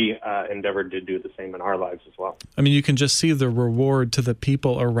may we endeavor to do the same in our lives as well. I mean, you can just see the reward to the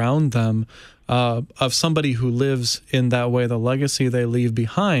people around them of somebody who lives in that way. The legacy they leave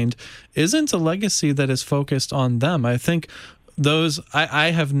behind isn't a legacy that is focused on them. I think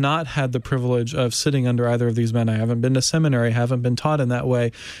I have not had the privilege of sitting under either of these men. I haven't been to seminary, haven't been taught in that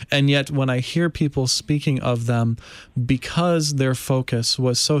way. And yet when I hear people speaking of them, because their focus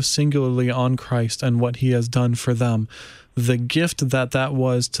was so singularly on Christ and what he has done for them, the gift that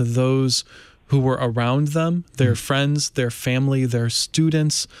was to those who were around them, their friends, their family, their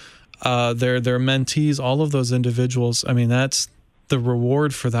students, their mentees, all of those individuals. I mean, that's the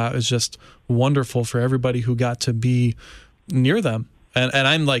reward for that is just wonderful for everybody who got to be near them. And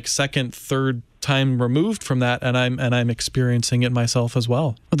I'm like second, third time removed from that, and I'm experiencing it myself as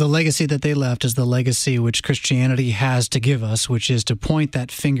well. The legacy that they left is the legacy which Christianity has to give us, which is to point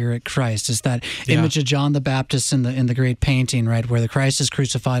that finger at Christ. It's that image of John the Baptist in the great painting, right, where the Christ is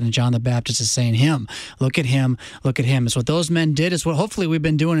crucified and John the Baptist is saying, "Him, look at him, look at him." It's what those men did. It's what hopefully we've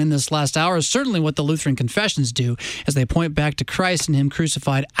been doing in this last hour. It's certainly what the Lutheran confessions do, as they point back to Christ and him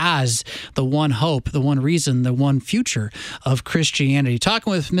crucified as the one hope, the one reason, the one future of Christianity. Talking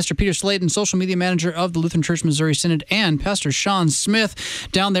with Mr. Peter Slayton, social media manager of the Lutheran Church Missouri Synod, and Pastor Sean Smith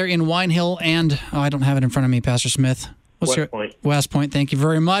down there in Wine Hill. And I don't have it in front of me, Pastor Smith. West Point. Thank you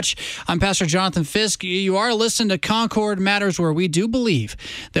very much. I'm Pastor Jonathan Fisk. You are listening to Concord Matters, where we do believe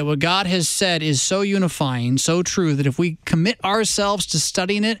that what God has said is so unifying, so true, that if we commit ourselves to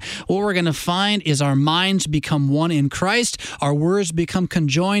studying it, what we're going to find is our minds become one in Christ, our words become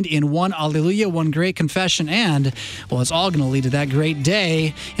conjoined in one alleluia, one great confession, and, well, it's all going to lead to that great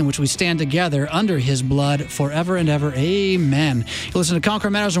day in which we stand together under His blood forever and ever. Amen. You listen to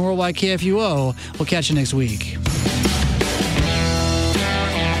Concord Matters on Worldwide KFUO. We'll catch you next week.